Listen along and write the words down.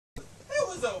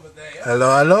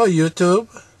Hello, YouTube.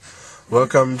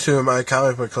 Welcome to my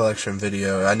comic book collection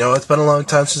video. I know it's been a long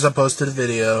time since I posted a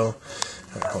video.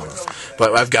 Hold on.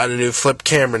 But I've got a new flip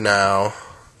camera now.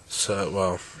 So,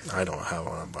 well, I don't have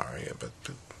one. I'm borrowing it, but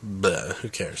bleh, who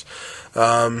cares? So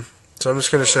I'm just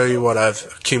going to show you what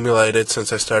I've accumulated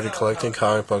since I started collecting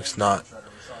comic books. I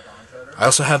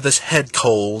also have this head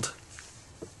cold,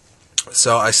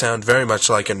 so I sound very much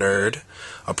like a nerd,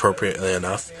 appropriately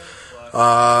enough.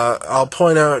 I'll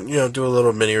point out, do a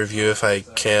little mini review if I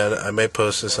can. I may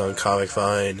post this on Comic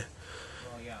Vine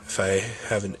if I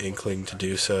have an inkling to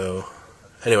do so.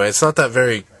 Anyway, it's not that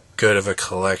very good of a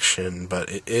collection, but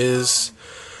it is.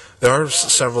 There are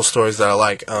several stories that I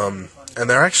like, and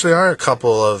there actually are a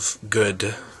couple of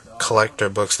good collector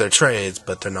books. They're trades,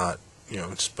 but they're not,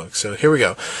 just books. So here we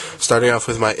go. Starting off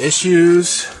with my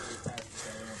issues,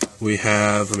 we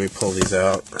have. Let me pull these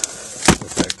out. In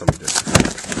fact, let me just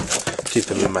keep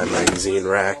them in my magazine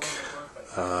rack.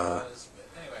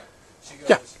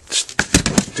 Yeah,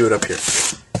 just do it up here.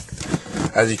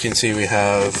 As you can see, we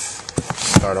have,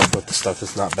 start off with the stuff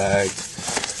that's not bagged.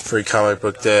 Free Comic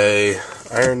Book Day,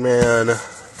 Iron Man.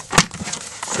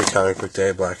 Free Comic Book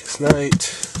Day, Blackest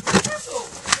Night.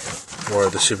 Or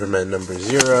the Superman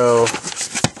 #0.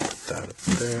 Put that up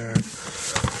there.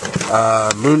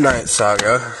 Moon Knight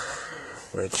Saga,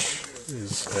 which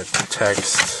is a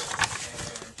text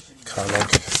comic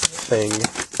thing.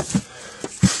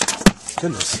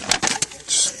 Goodness,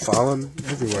 just falling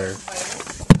everywhere.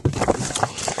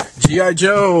 G.I.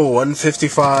 Joe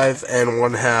 155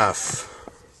 1/2.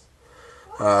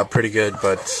 Pretty good,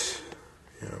 but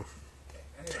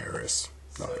terrorists,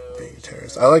 not being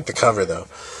terrorists. I like the cover though.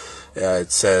 Yeah,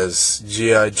 it says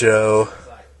G.I. Joe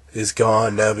is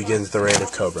gone, now begins the reign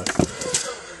of Cobra.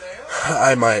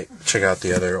 I might check out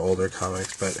the other older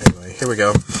comics, but anyway, here we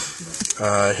go.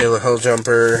 Halo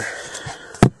Helljumper.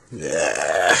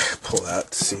 Yeah, pull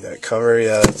out to see that cover.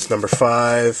 Yeah, that's number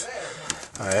 5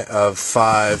 of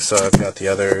 5, so I've got the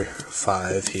other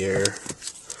 5 here.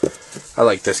 I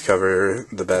like this cover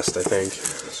the best, I think.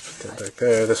 Let's put that back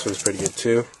there. This one's pretty good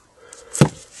too.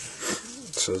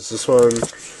 So is this one.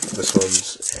 This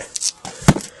one's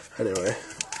Anyway.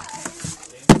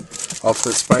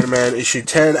 Ultimate Spider-Man issue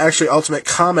 10. Actually, Ultimate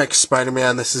Comics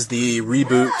Spider-Man. This is the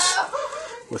reboot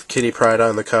with Kitty Pryde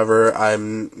on the cover.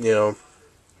 I'm,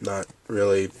 not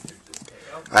really.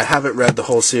 I haven't read the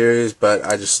whole series, but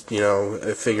I just,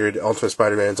 I figured Ultimate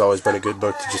Spider-Man's always been a good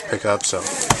book to just pick up, so.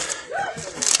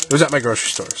 It was at my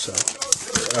grocery store, so.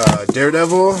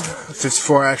 Daredevil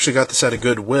 54. I actually got this at a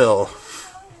Goodwill.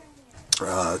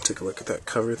 Take a look at that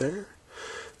cover there.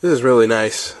 This is really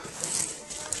nice.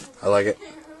 I like it.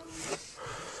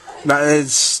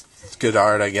 It's good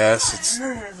art, I guess. It's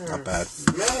not bad.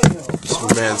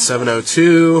 Superman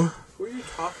 702.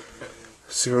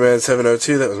 Superman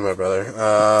 702, that was my brother.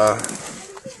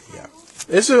 Yeah.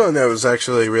 This is one that was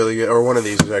actually really good, or one of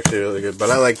these was actually really good, but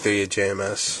I like the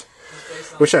JMS.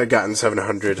 Wish I had gotten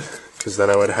 700, because then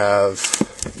I would have,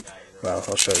 well,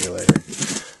 I'll show you later.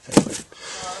 Anyway.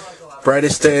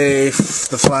 Brightest Day,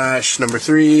 The Flash, number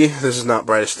 3. This is not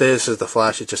Brightest Day, this is The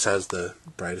Flash, it just has the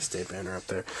Brightest Day banner up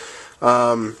there.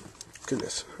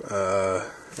 Goodness.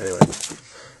 Anyway,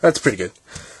 that's pretty good.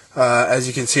 As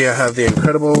you can see, I have The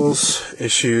Incredibles,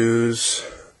 issues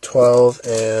 12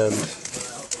 and, I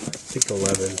think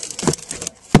 11.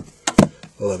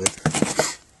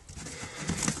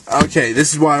 Okay,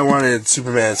 this is why I wanted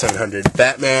Superman 700.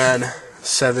 Batman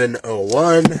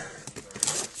 701. Let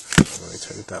me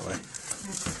turn it that way.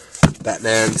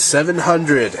 Batman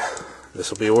 700. This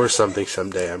will be worth something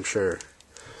someday, I'm sure.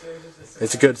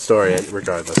 It's a good story,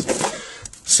 regardless.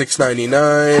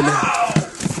 $6.99.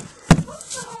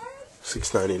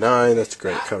 $6.99. That's a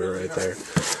great cover right there.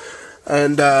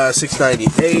 And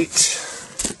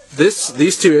 $6.98.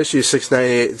 These two issues,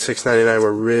 $6.98 and $6.99,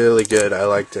 were really good. I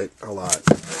liked it a lot.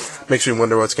 Makes me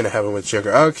wonder what's going to happen with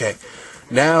Joker. Okay,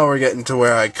 now we're getting to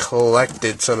where I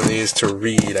collected some of these to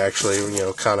read. Actually,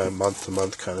 kind of month to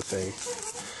month kind of thing.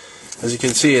 As you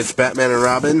can see, it's Batman and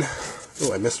Robin.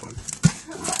 Oh, I missed one.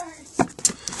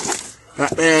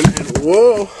 Batman and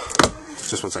whoa.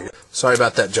 Just 1 second. Sorry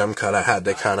about that jump cut. I had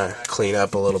to kind of clean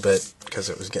up a little bit because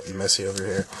it was getting messy over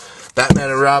here. Batman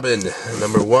and Robin,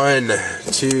 number 1,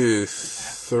 2,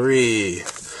 3.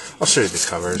 I'll show you the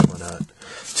covers. Why not?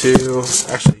 2.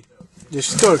 Actually,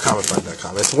 just go to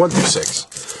comicvine.com. It's 1 through 6.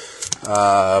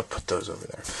 Put those over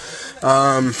there.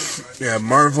 Yeah,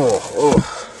 Marvel. Oh.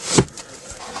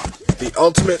 The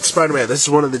Ultimate Spider-Man. This is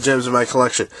one of the gems of my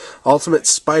collection. Ultimate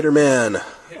Spider-Man.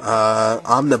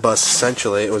 Omnibus,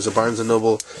 essentially. It was a Barnes &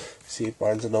 Noble,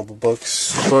 Barnes & Noble book.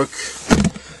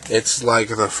 It's like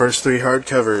the first 3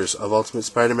 hardcovers of Ultimate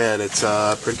Spider-Man. It's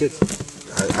pretty good.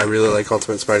 I really like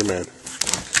Ultimate Spider-Man.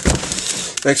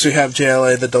 Next we have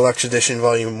JLA The Deluxe Edition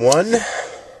Volume 1.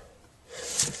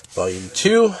 Volume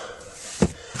 2.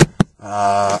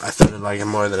 I thought I'd like him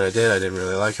more than I did. I didn't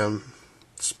really like him.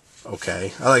 It's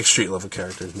okay. I like street level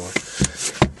characters more.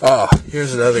 Oh,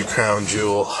 here's another crown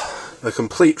jewel. The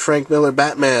Complete Frank Miller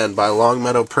Batman by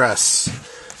Longmeadow Press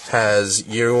has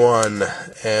Year One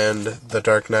and The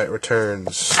Dark Knight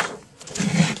Returns.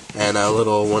 And a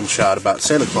little one-shot about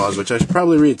Santa Claus, which I should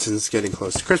probably read since it's getting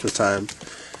close to Christmas time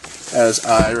as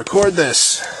I record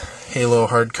this. Halo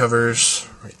hardcovers,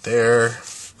 right there.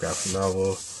 Graphic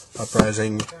novel,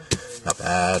 Uprising, not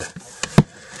bad.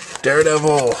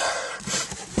 Daredevil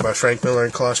by Frank Miller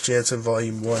and Klaus Janson,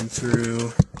 Volume 1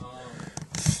 through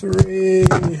 3.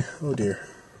 Oh dear.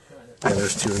 Yeah,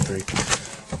 there's 2 and 3.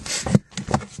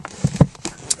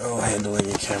 Oh, handling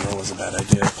a camera was a bad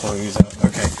idea. Pulling these out.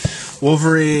 Okay.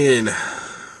 Wolverine,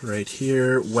 right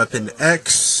here. Weapon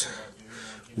X.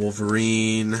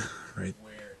 Wolverine, right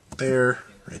there.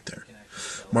 Right there.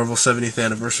 Marvel 70th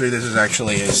Anniversary. This is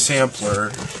actually a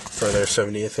sampler for their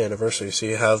 70th anniversary. So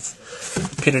you have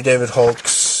Peter David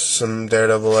Hulks, some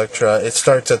Daredevil Elektra. It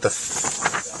starts at the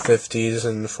 50s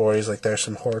and 40s. Like there's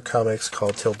some horror comics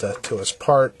called Till Death Do Us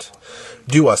Part.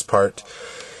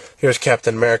 Here's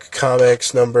Captain America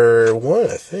Comics number 1,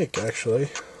 I think, actually.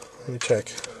 Let me check.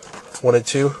 1 and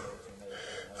 2.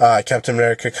 Captain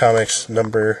America Comics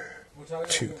number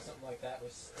 2.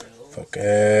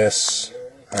 Focus.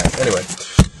 Alright, anyway.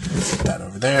 Put that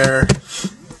over there.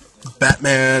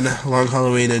 Batman, Long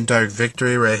Halloween, and Dark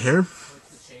Victory right here.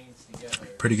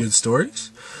 Pretty good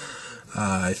stories.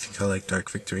 I think I like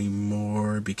Dark Victory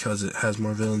more because it has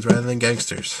more villains rather than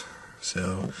gangsters.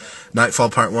 So, Nightfall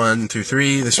Part 1 through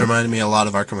 3. This reminded me a lot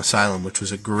of Arkham Asylum, which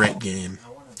was a great game.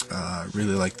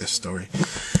 Really like this story.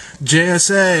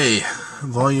 JSA,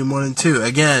 Volume 1 and 2.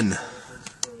 Again,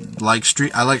 I like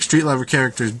street level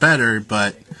characters better,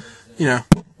 but, you know,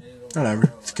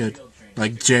 whatever. It's good.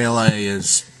 Like, JLA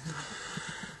is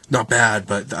not bad,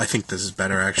 but I think this is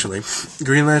better, actually.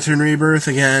 Green Lantern Rebirth,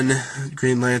 again.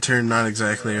 Green Lantern, not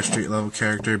exactly a street level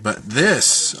character, but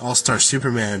this, All-Star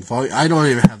Superman, I don't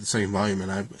even have the second volume, and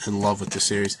I'm in love with the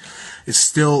series. It's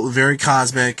still very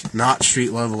cosmic, not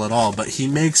street level at all, but he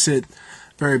makes it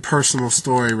very personal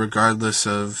story regardless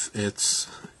of its,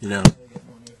 you know,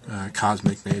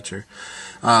 cosmic nature.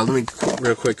 Let me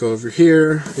real quick go over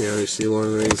here. You see Lord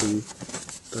of the Rings and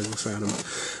Douglas Adams.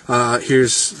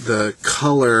 Here's the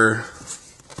color.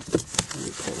 Let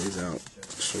me pull these out.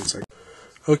 Just 1 second.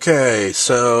 Okay,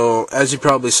 so as you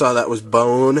probably saw, that was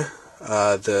Bone.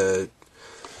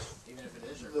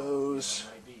 Those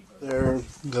there,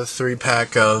 the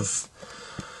 3-pack of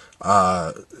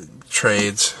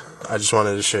trades. I just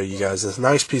wanted to show you guys this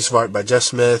nice piece of art by Jeff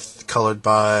Smith, colored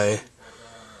by,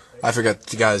 I forgot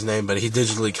the guy's name, but he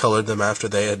digitally colored them after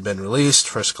they had been released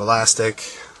for Scholastic.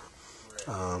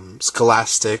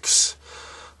 Scholastics,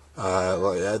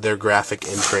 their graphic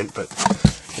imprint, but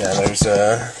yeah, there's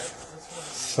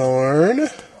Thorn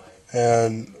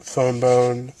and Phony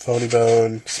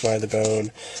Bone, Smiley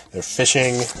Bone. They're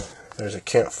fishing. There's a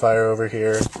campfire over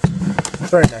here.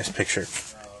 Very nice picture.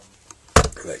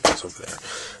 That goes over there.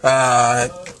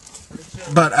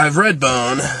 But I've read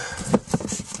Bone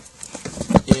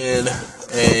in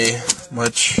a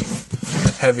much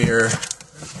heavier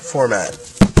format.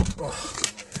 Oh,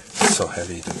 it's so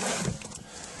heavy.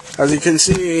 As you can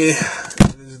see,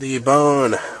 it is the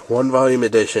Bone 1-volume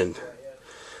edition.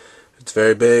 It's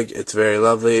very big, it's very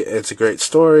lovely, it's a great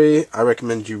story. I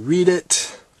recommend you read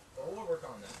it.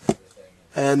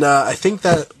 And I think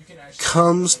that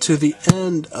comes to the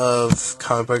end of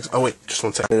comic books. Oh wait, just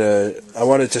 1 second. I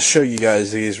wanted to show you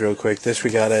guys these real quick. This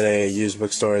we got at a used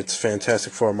bookstore. It's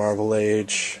Fantastic Four Marvel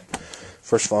Age.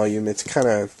 First volume. It's kind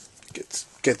of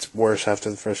gets worse after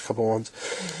the first couple ones.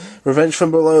 Revenge from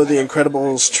Below, The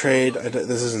Incredibles trade.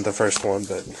 This isn't the first one,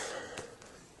 but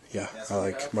yeah, I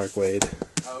like Mark Waid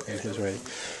and his writing.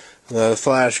 The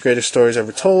Flash, Greatest Stories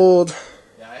Ever Told.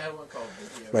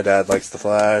 My dad likes The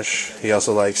Flash. He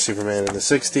also likes Superman in the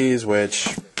 60s,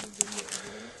 which...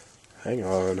 Hang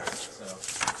on.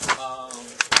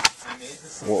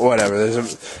 Whatever. There's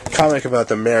a comic about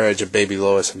the marriage of Baby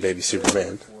Lois and Baby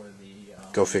Superman.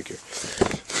 Go figure.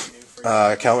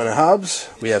 Calvin and Hobbes.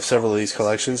 We have several of these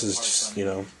collections. It's just, you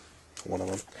know, one of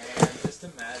them.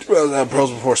 Well,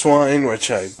 Pearls Before Swine,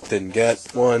 which I didn't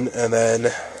get one. And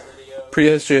then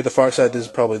Prehistory of the Far Side. This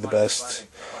is probably the best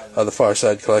of the Far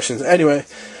Side collections. Anyway,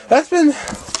 that's been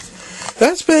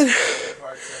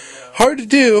hard to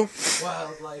do.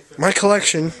 My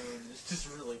collection.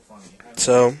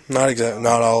 so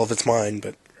not all of it's mine,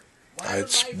 but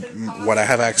it's what I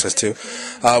have access to.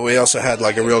 We also had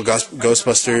like a real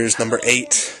Ghostbusters number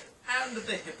 8.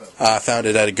 Found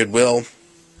it at a Goodwill.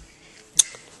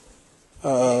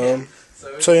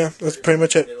 So yeah, that's pretty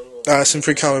much it. Some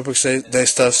free comic book day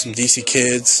stuff, some DC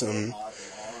Kids,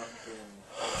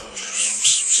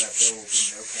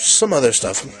 some other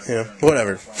stuff,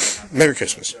 whatever. Merry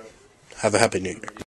Christmas. Have a Happy New Year.